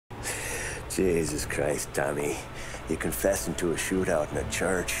Jesus Christ, Tommy. You're confessing to a shootout in a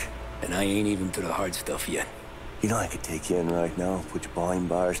church. And I ain't even to the hard stuff yet. You know I could take you in right now, put you behind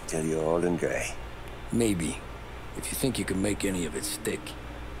bars till you're old and grey. Maybe. If you think you can make any of it stick.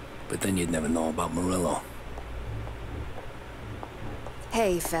 But then you'd never know about Morello.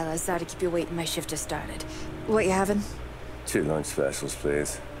 Hey, fellas. Sorry to keep you waiting. My shift just started. What you having? 2 lunch specials,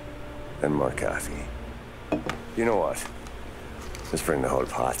 please. And more coffee. You know what? Let's bring the whole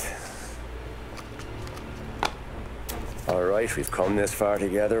pot. All right, we've come this far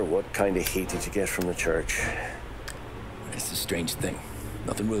together. What kind of heat did you get from the church? It's a strange thing.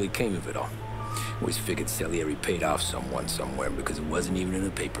 Nothing really came of it all. Always figured Salieri paid off someone somewhere because it wasn't even in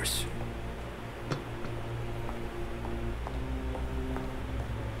the papers.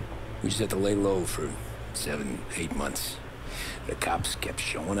 We just had to lay low for 7, 8 months. The cops kept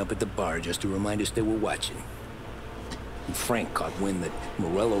showing up at the bar just to remind us they were watching. And Frank caught wind that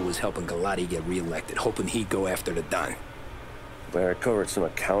Morello was helping Galati get reelected, hoping he'd go after the Don. Well, I recovered some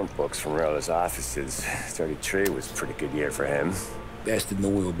account books from Morello's offices. 33 was a pretty good year for him. Bastard knew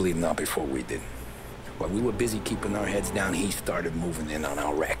we were bleeding out before we did. While we were busy keeping our heads down, he started moving in on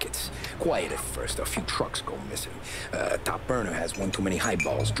our rackets. Quiet at first, a few trucks go missing. Top burner has one too many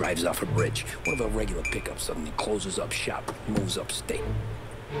highballs, drives off a bridge. One of our regular pickups suddenly closes up shop, moves upstate.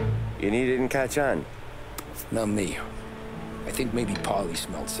 And he didn't catch on? Not me. I think maybe Paulie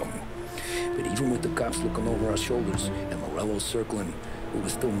smelled something. But even with the cops looking over our shoulders and Morello circling, we were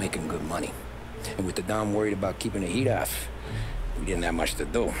still making good money. And with the Dom worried about keeping the heat off, we didn't have much to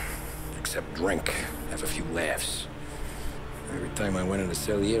do. Except drink, have a few laughs. Every time I went into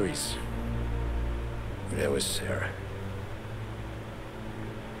Salieri's, there was Sarah.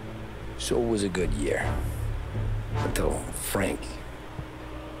 So it was a good year. Until Frank.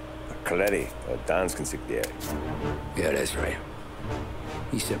 Coletti, Don's consigliere. Yeah, that's right.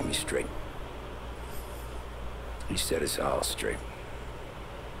 He set me straight. He set us all straight.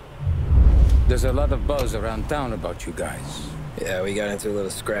 There's a lot of buzz around town about you guys. Yeah, we got into a little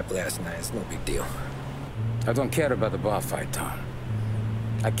scrap last night. It's no big deal. I don't care about the bar fight, Tom.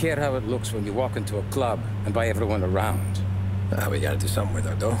 I care how it looks when you walk into a club and by everyone around. We gotta do something with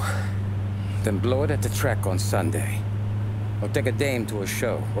our dough. Then blow it at the track on Sunday. Or take a dame to a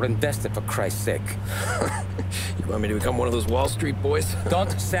show, or invest it for Christ's sake. You want me to become one of those Wall Street boys? Don't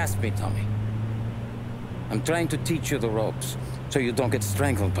sass me, Tommy. I'm trying to teach you the ropes, so you don't get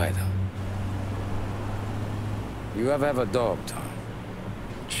strangled by them. You ever have a dog, Tom?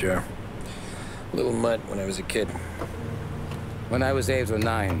 Sure. Little mutt when I was a kid. When I was 8 or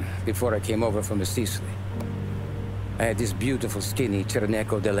 9, before I came over from Sicily, I had this beautiful, skinny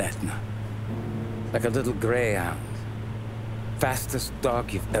Cerneco dell'Etna. Like a little greyhound. Fastest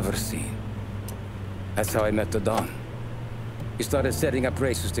dog you've ever seen. That's how I met the Don. We started setting up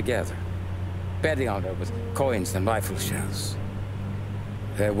races together. Betting on her with coins and rifle shells.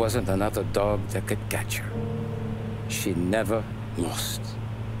 There wasn't another dog that could catch her. She never lost.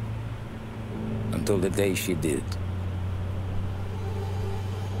 Until the day she did.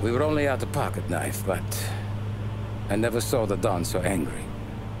 We were only out a pocket knife, but I never saw the Don so angry.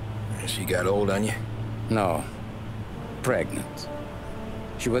 She got old on you? No. Pregnant.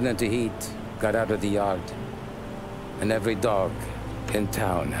 She went into heat, got out of the yard, and every dog in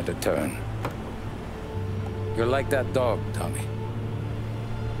town had a turn. You're like that dog, Tommy.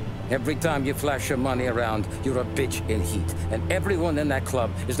 Every time you flash your money around, you're a bitch in heat, and everyone in that club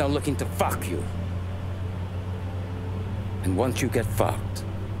is now looking to fuck you. And once you get fucked,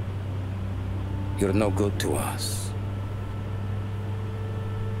 you're no good to us.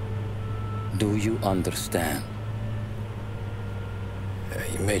 Do you understand?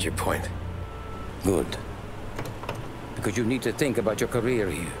 You made your point. Good. Because you need to think about your career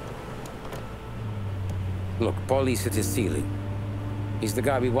here. Look, Paulie's at his ceiling. He's the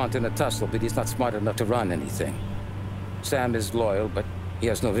guy we want in a tussle, but he's not smart enough to run anything. Sam is loyal, but he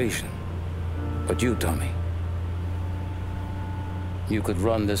has no vision. But you, Tommy, you could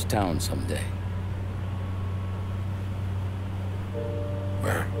run this town someday.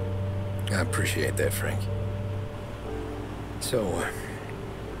 Well, I appreciate that, Frank. So,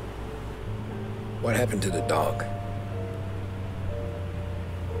 what happened to the dog?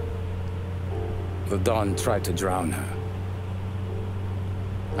 The Don tried to drown her.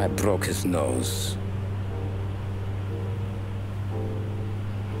 I broke his nose.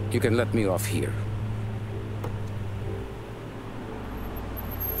 You can let me off here.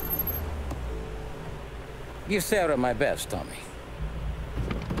 Give Sarah my best, Tommy.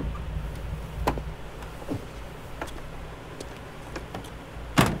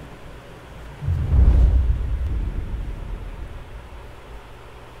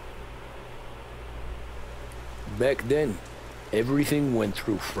 Back then, everything went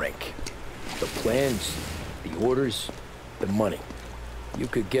through Frank. The plans, the orders, the money. You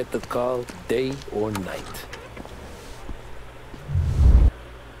could get the call day or night.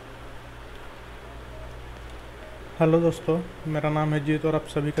 Hello दोस्तों, मेरा नाम है जीत और आप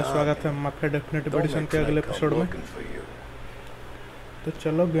सभी का स्वागत है माफिया डेफिनेटिव एडिशन के अगले एपिसोड में। तो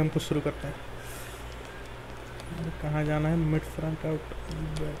चलो गेम को शुरू करते हैं। कहाँ जाना है? Mid front out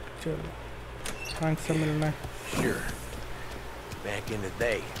back. चलो फ्रैंक से मिलना है। Sure. Back in the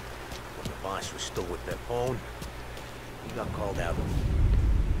day, when the boss was still with that phone, he got called out.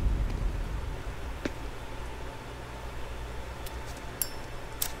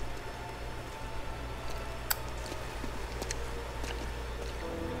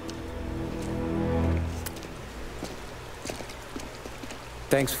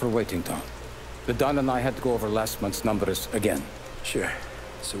 Thanks for waiting, Tom. But Don and I had to go over last month's numbers again. Sure.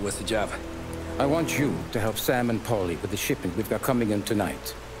 So what's the job? I want you to help Sam and Paulie with the shipment we've got coming in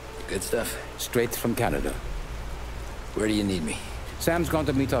tonight. Good stuff. Straight from Canada. Where do you need me? Sam's gone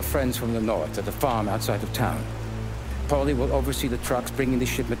to meet our friends from the north at the farm outside of town. Paulie will oversee the trucks bringing the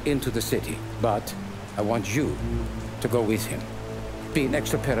shipment into the city. But I want you to go with him. Be an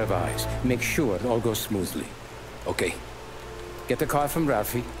extra pair of eyes. Make sure it all goes smoothly. Okay. Get the car from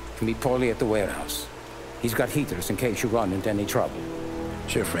Ralphie and meet Paulie at the warehouse. He's got heaters in case you run into any trouble.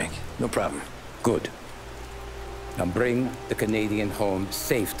 Sure, Frank. No problem. Good. Now bring the Canadian home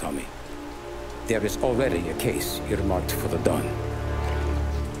safe, Tommy. There is already a case earmarked for the Don.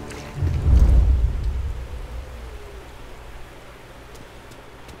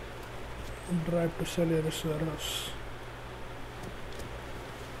 Drive to Salieri's warehouse.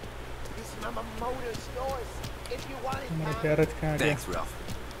 This Mamamoto's yours. If you want it, हमारा garage कहाँ गया? Thanks, Ralph.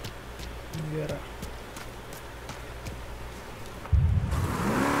 ये रहा।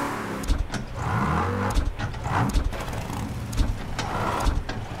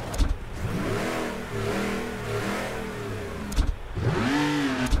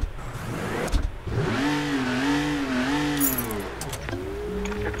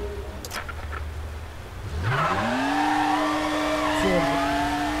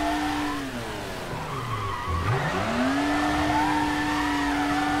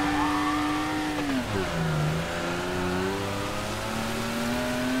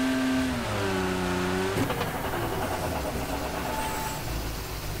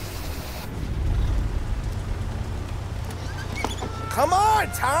 Come on,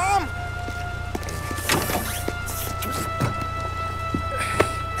 Tom!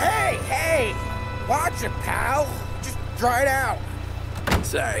 Hey! Watch it, pal! Just dry it out.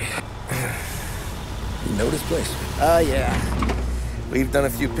 Sorry. You know this place? Yeah. We've done a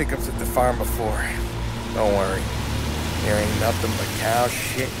few pickups at the farm before. Don't worry. There ain't nothing but cow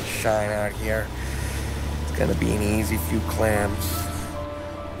shit and shine out here. It's gonna be an easy few clams.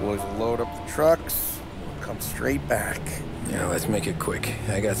 Boys will load up the trucks, we'll come straight back. Yeah, let's make it quick.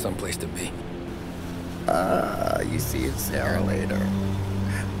 I got someplace to be. You see it, Sarah, later.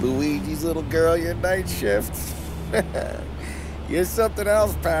 Luigi's little girl, your night shift. You're something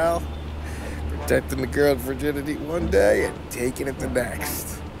else, pal. Protecting the girl's virginity one day and taking it the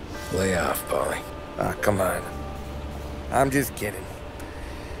next. Lay off, Paulie. Ah, come on. I'm just kidding.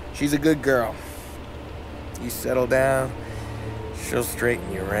 She's a good girl. You settle down, she'll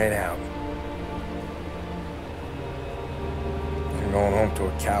straighten you right out. I'm going home to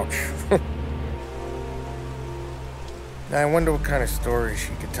a couch. Now, I wonder what kind of stories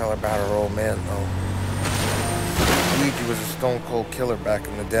she could tell about her old man, though. Luigi was a stone-cold killer back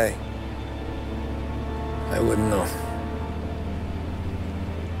in the day. I wouldn't know.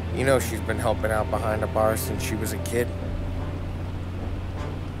 You know she's been helping out behind the bar since she was a kid.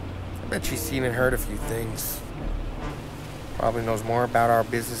 I bet she's seen and heard a few things. Probably knows more about our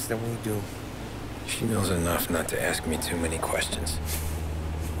business than we do. She knows enough not to ask me too many questions.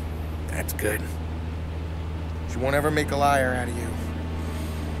 That's good. She won't ever make a liar out of you.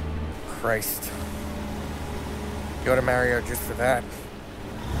 Christ. You ought to marry her just for that.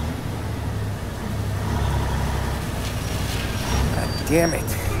 God damn it.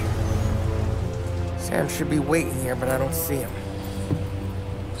 Sam should be waiting here, but I don't see him.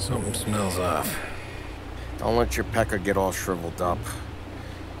 Something smells off. Don't let your pecker get all shriveled up.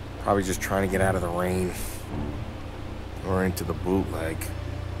 Probably just trying to get out of the rain. Or into the bootleg.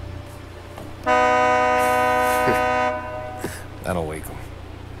 That'll wake him.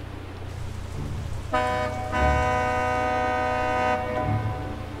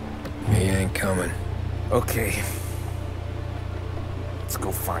 He ain't coming. Okay. Let's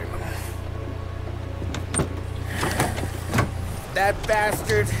go find him. That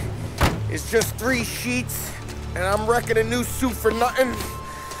bastard is just 3 sheets and I'm wrecking a new suit for nothing.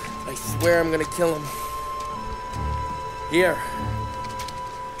 I swear I'm gonna kill him. Here.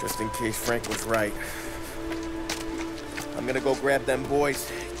 Just in case Frank was right. I'm gonna go grab them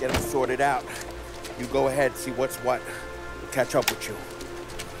boys, get them sorted out. You go ahead, see what's what. We'll catch up with you.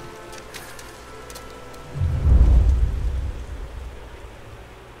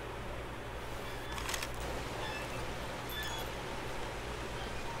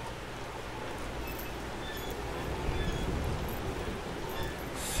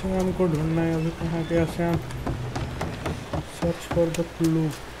 Sam को ढूंढना है अभी कहाँ गया Sam search for the clue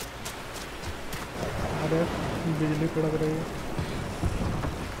अरे बिजली कड़क रही है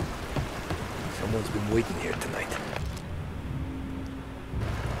Someone's been waiting here tonight.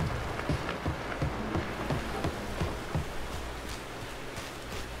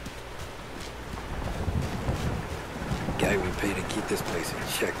 Guy we pay to keep this place in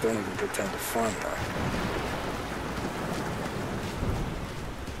check. Don't even pretend to farm now.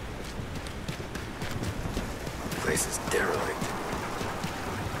 Place is derelict.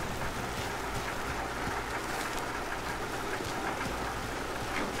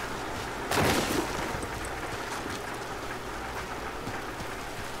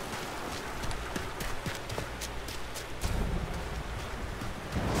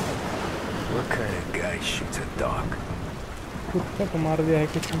 What kind of guy shoots a dog? कुत्ता को मार दिया है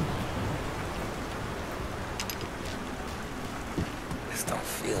किसी ने This don't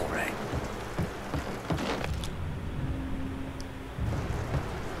feel right.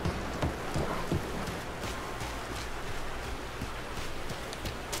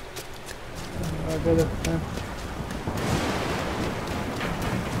 आगे देखते हैं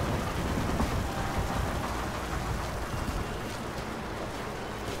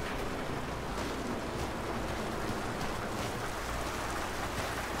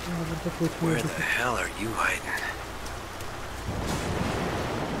Where the hell are you hiding?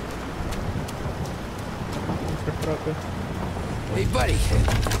 Hey, buddy.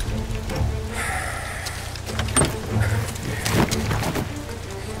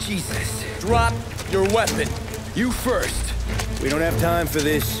 Jesus. Drop your weapon. You first. We don't have time for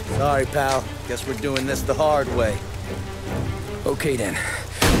this. Sorry, pal. Guess we're doing this the hard way. Okay, then.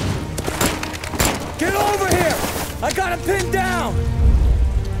 Get over here! I got him pinned down!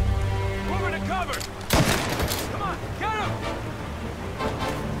 Moving to cover! Come on, get him!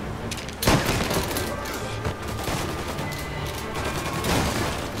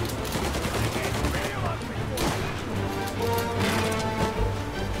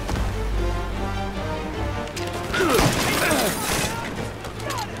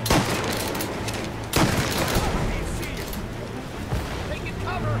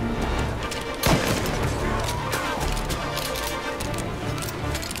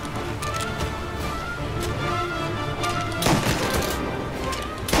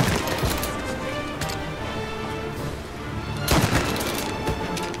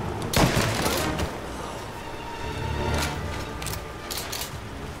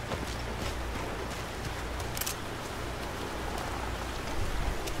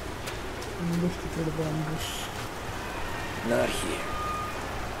 Not here.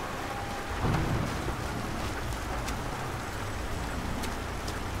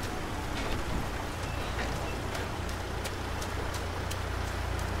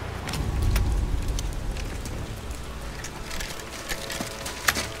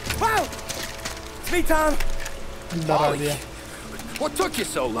 Wow! It's me, Tom. Molly, what took you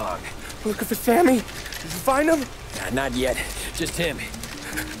so long? Looking for Sammy. Did you find him? Nah, not yet. Just him.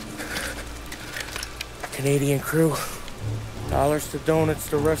 Canadian crew. Dollars to donuts,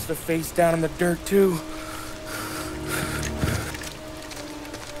 the rest of the face down in the dirt, too.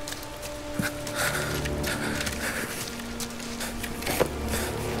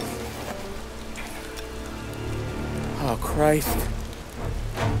 Oh, Christ.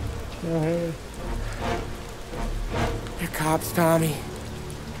 Hey. You're cops, Tommy.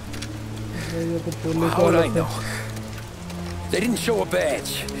 How would I know? They didn't show a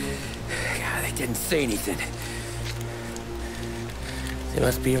badge. God, they didn't say anything. They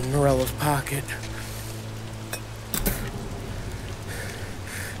must be in Morello's pocket.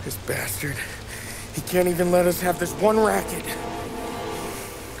 This bastard. He can't even let us have this one racket.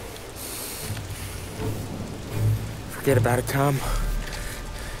 Forget about it, Tom.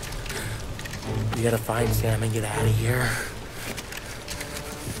 We gotta find Sam and get out of here.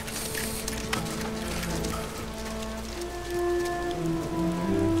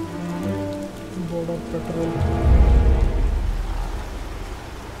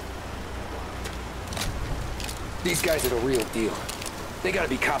 These guys are the real deal. They gotta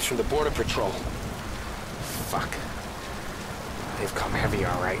be cops from the Border Patrol. Fuck. They've come heavy,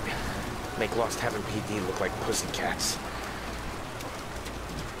 all right. Make Lost Heaven PD look like pussycats.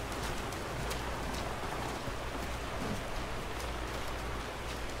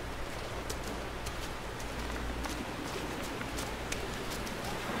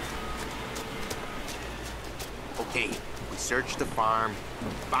 Okay, we search the farm,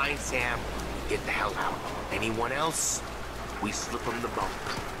 find Sam, get the hell out. Anyone else, we slip them the bump.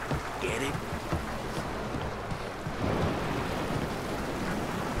 Get it?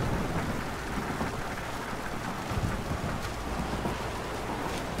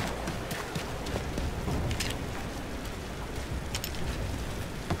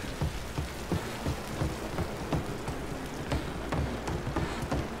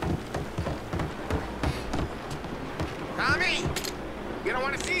 You don't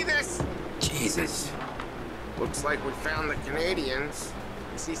want to see this? Jesus. Looks like we found the Canadians.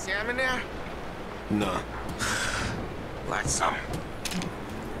 You see Sam in there? No. Let's some.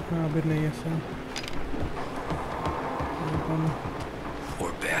 अभी नहीं है sir.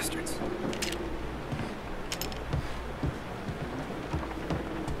 Poor bastards.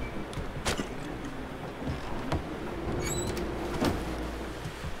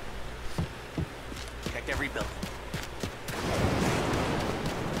 Check every building.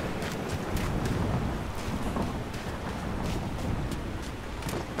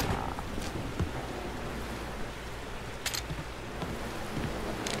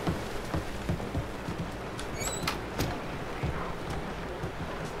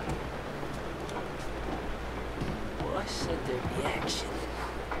 Said there'd be action.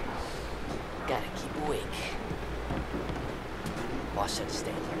 Gotta keep awake. Boss said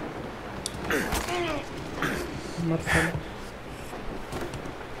stay here. Marcelo.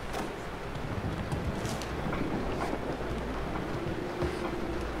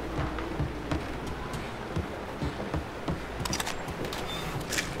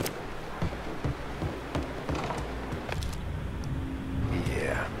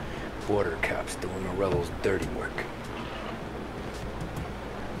 Yeah, border cops doing Morello's dirty work.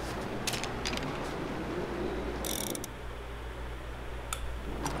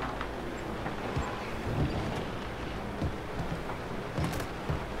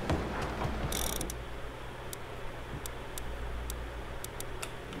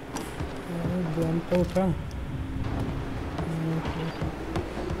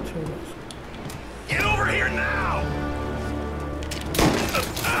 Get over here now!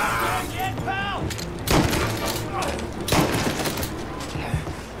 Get pal!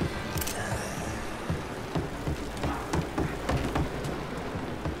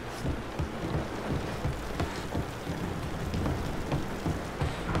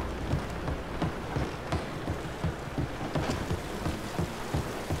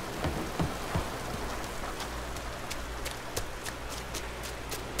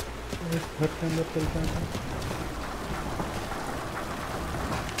 घर के अंदर चलते हैं.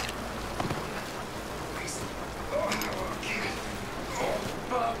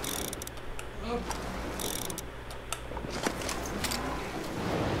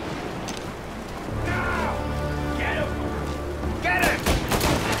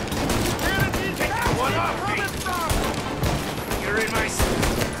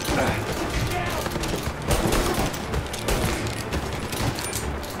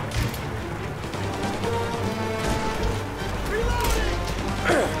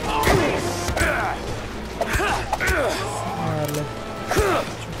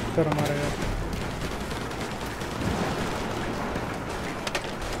 चक्कर मारेगा.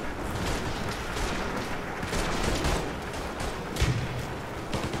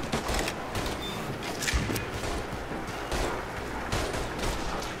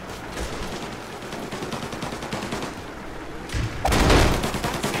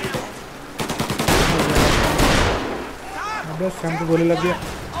 अबे Sam को गोली लग गया.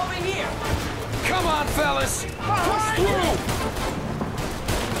 Come on, fellas! Push through!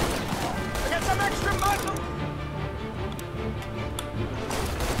 Get some extra muscle!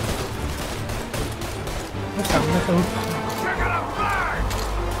 सामने से उठ. You're gonna burn!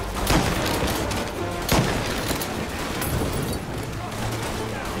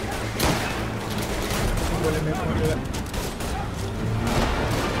 गोली में पहुंचेगा.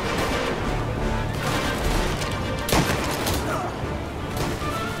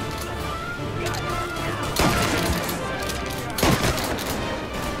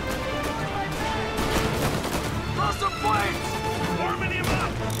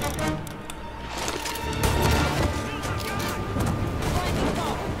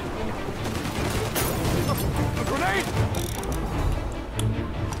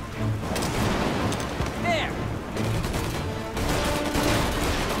 There!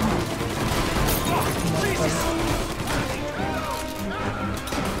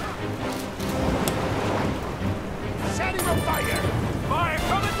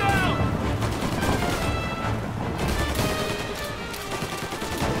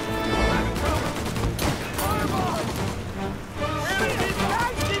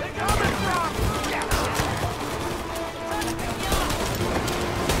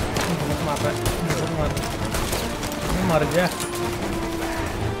 मर गया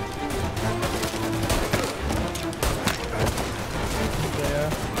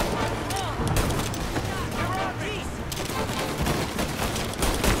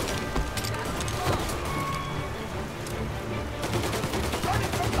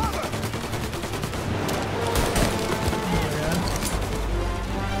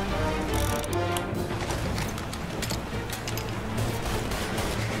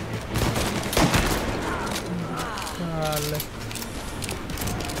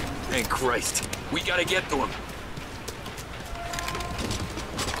Thank Christ. We gotta get to him.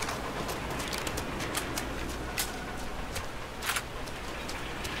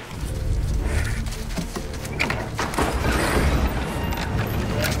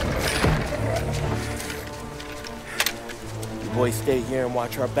 You boys stay here and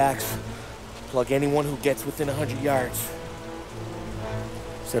watch our backs. Plug anyone who gets within 100 yards.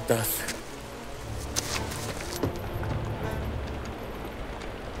 Except us.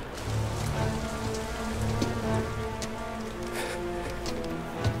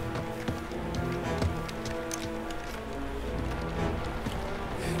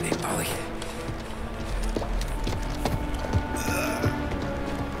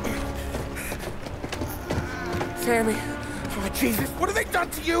 Sammy, oh Jesus, what have they done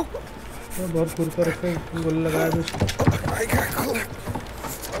to you? I got clipped.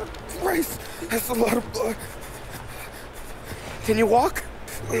 Christ, that's a lot of blood. Can you walk?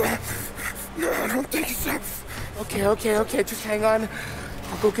 No, I don't think so. Okay, just hang on.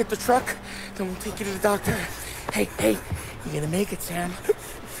 I'll go get the truck, then we'll take you to the doctor. Hey, you're gonna make it, Sam.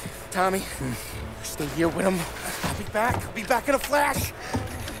 Tommy, stay here with him. I'll be back in a flash.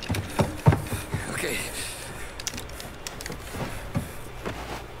 Okay.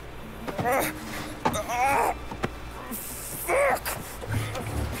 Fuck!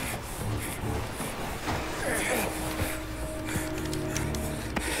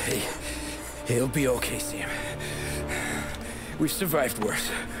 Hey, it'll be okay, Sam. We've survived worse.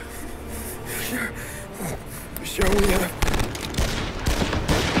 Sure we have.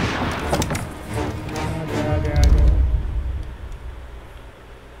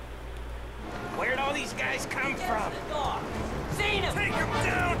 Where'd all these guys come from? Seen him! Take him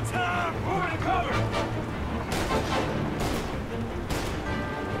down, Tom! Moving to cover!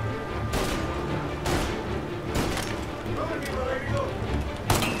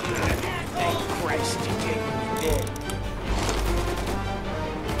 Thank Christ you came when you did.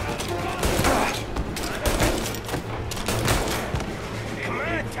 Come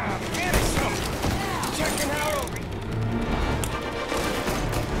on, Tom! Get us some! Checking out over here!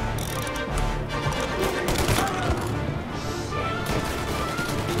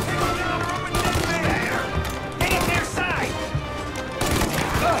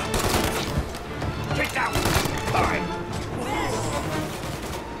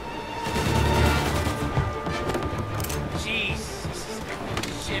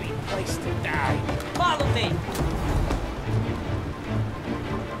 Follow me!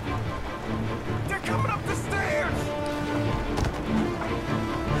 They're coming up the stairs!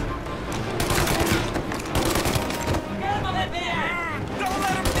 Get him on that man! Don't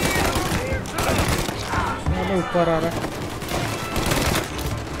let him ऊपर आ रहा है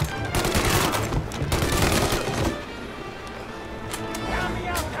Help me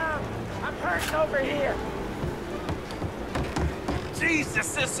out, Tom! I'm hurting over here!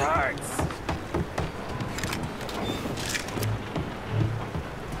 Jesus, this hurts!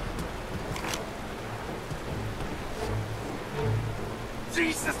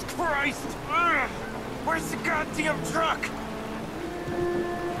 Jesus Christ! Ugh. Where's the goddamn truck?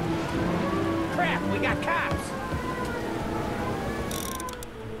 Crap, we got cops!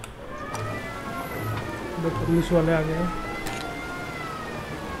 Police वाले आ गए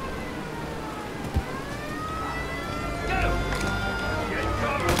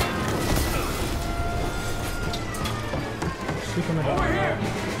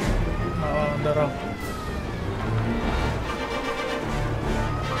अंदर आओ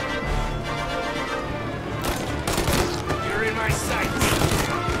You're in my sights!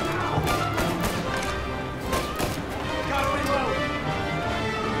 Gotta reload!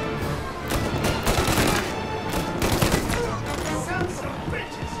 Sons of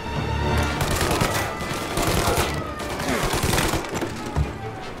bitches!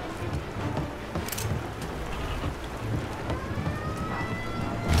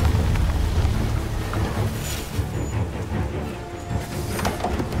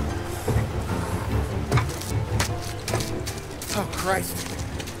 Oh, Christ.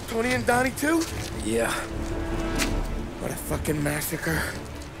 Tony and Donnie, too? Yeah. What a fucking massacre.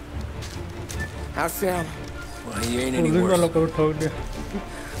 How's Sam? Well, he ain't any worse. I'll go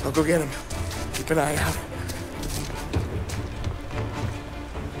get him. Keep an eye out.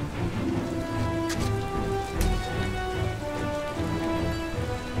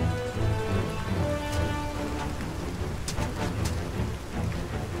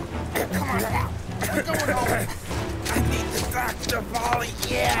 Come on now. We're going home. I need the doctor, Molly.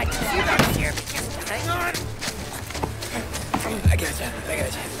 Yeah, I can see that here. Just hang on. I got you.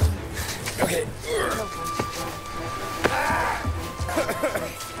 Okay.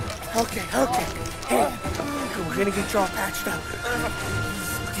 Okay. Hey, we're gonna get you all patched up.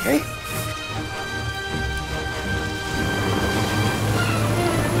 Okay?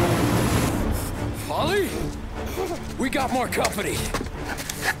 Molly? We got more company.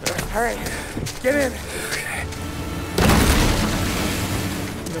 All right, get in.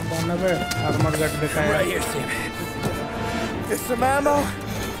 Right here, Sam. There's some ammo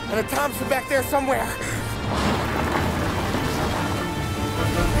and a Thompson back there somewhere.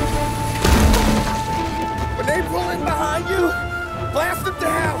 When they pull in behind you, blast them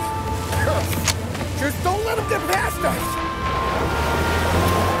down. Just don't let them get past us.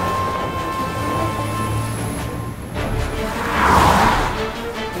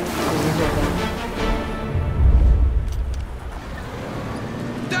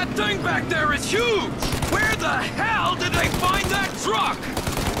 That thing back there is huge! Where the hell did they find that truck?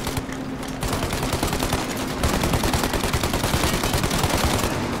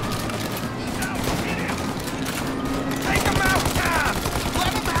 Take him out, Tom!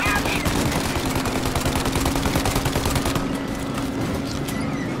 Let him have it!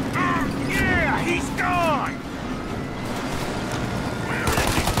 Yeah, he's gone! Where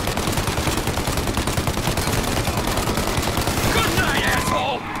is he? Good night,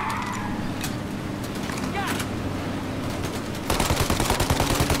 asshole!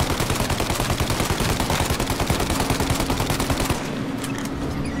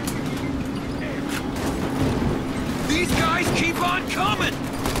 These guys keep on coming!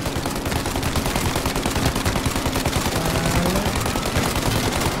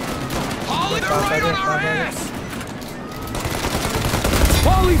 Holly, they're right on our ass!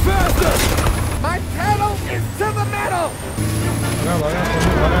 Holly, faster! My pedal is to the metal!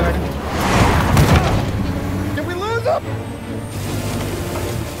 Did we lose them?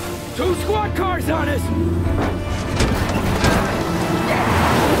 2 squad cars on us!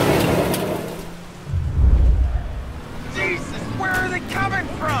 Jesus, where are they coming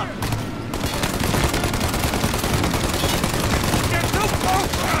from? They're too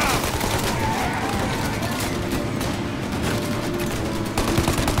close now!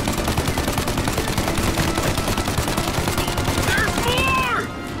 There's more!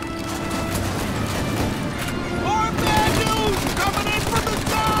 More bad news coming in from the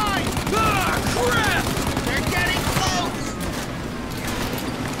side! Ah, crap! They're getting close!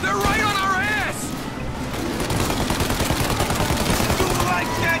 They're right on our ass! You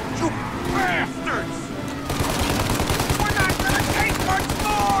like that, you bastards! We're not gonna take much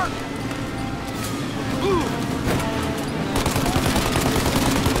more! Ooh.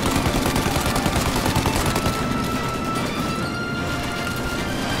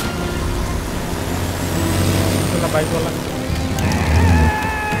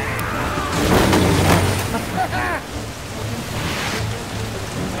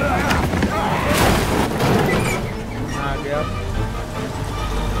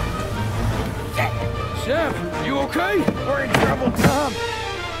 Sam, you okay? We're in trouble, Tom.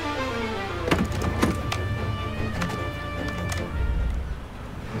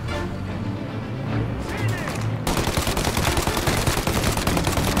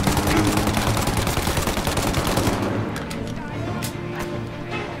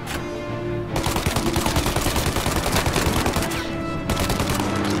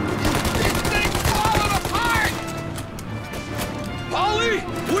 This thing's falling apart! Polly,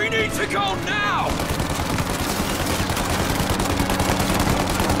 we need to go now!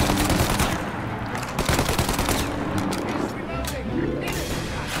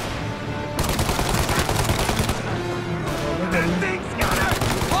 That thing's gonna...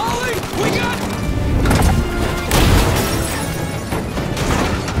 Polly, we got...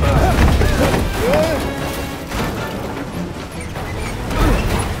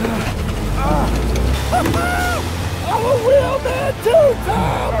 I'm a real man too,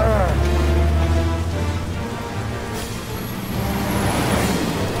 Tom!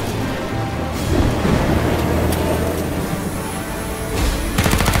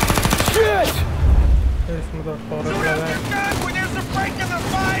 Shit! Shoot up your gun when there's a break in the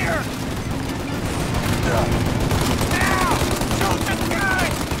fire! Now! Shoot the guy!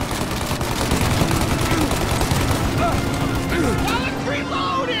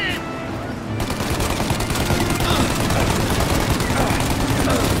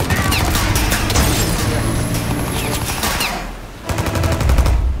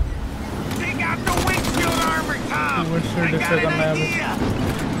 Destroy करना है अभी।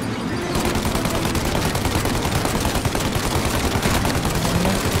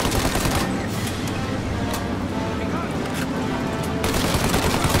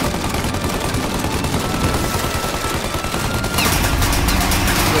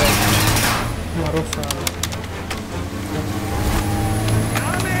 मारो साल।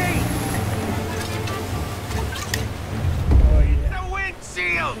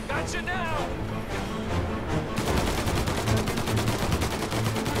 Gotcha now!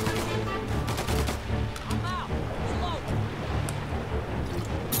 I'm out. Slow.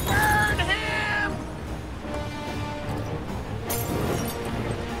 Burn him!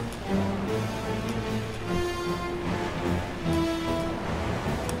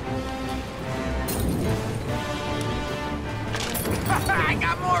 I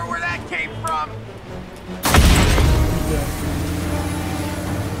got more where that came from!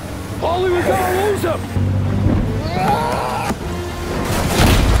 Paulie, we gotta lose him!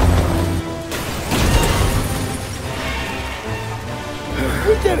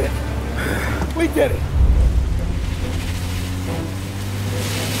 We did it! We did it!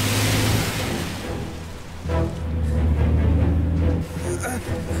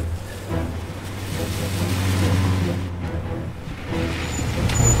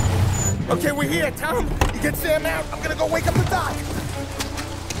 Okay, we're here, Tom. You get Sam out. I'm gonna go wake up the doc.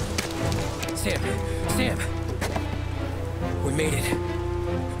 Sam! We made it.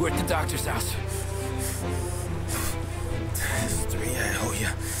 We're at the doctor's house. 3, I owe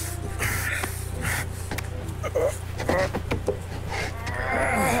you.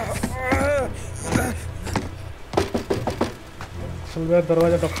 चल बे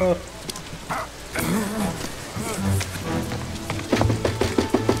दरवाजा doctor.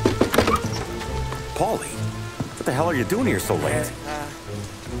 Paulie, what the hell are you doing here so late?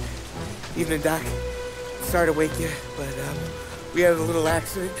 Evening, Doc. Sorry to wake you, but we had a little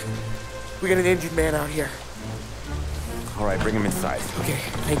accident. We got an injured man out here. All right, bring him inside. Okay,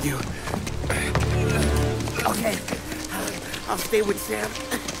 thank you. Okay, I'll stay with Sam.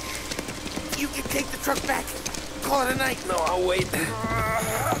 You can take the truck back. Call it a night. No, I'll wait.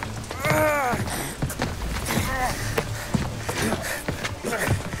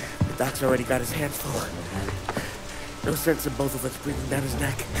 The doc's already got his hands full. No sense in both of us breathing down his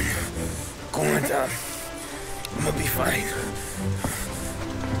neck. Go on, Tom. I'm gonna be fine.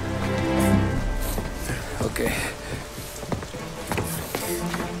 Okay.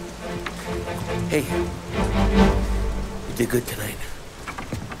 Hey, you did good tonight.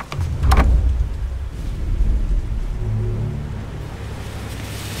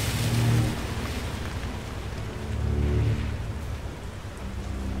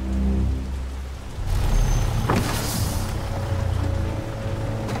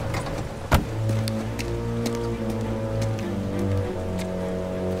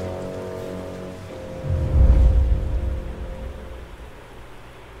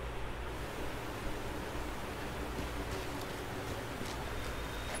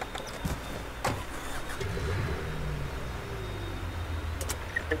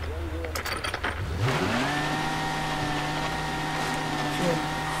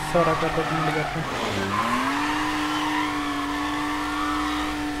 सारा का तो मिल जाता है।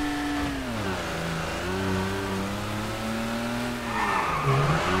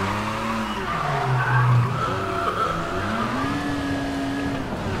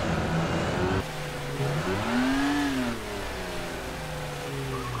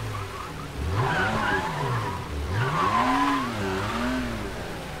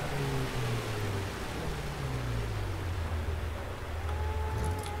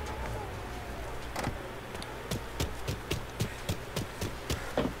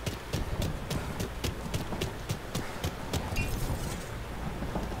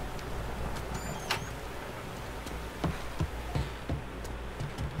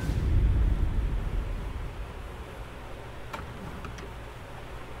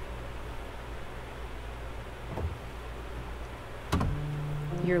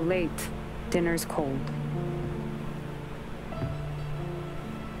 You're late. Dinner's cold.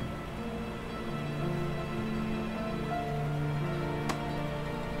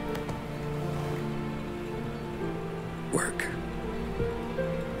 Work.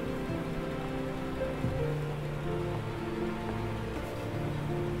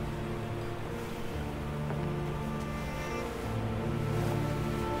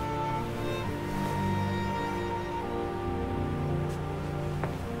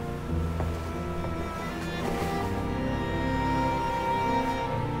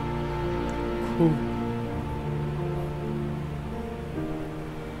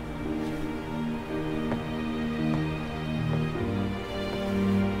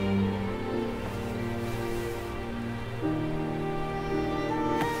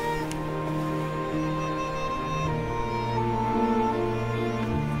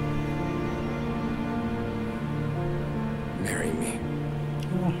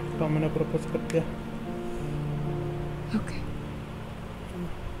 Tommy ने propose कर दिया। Okay.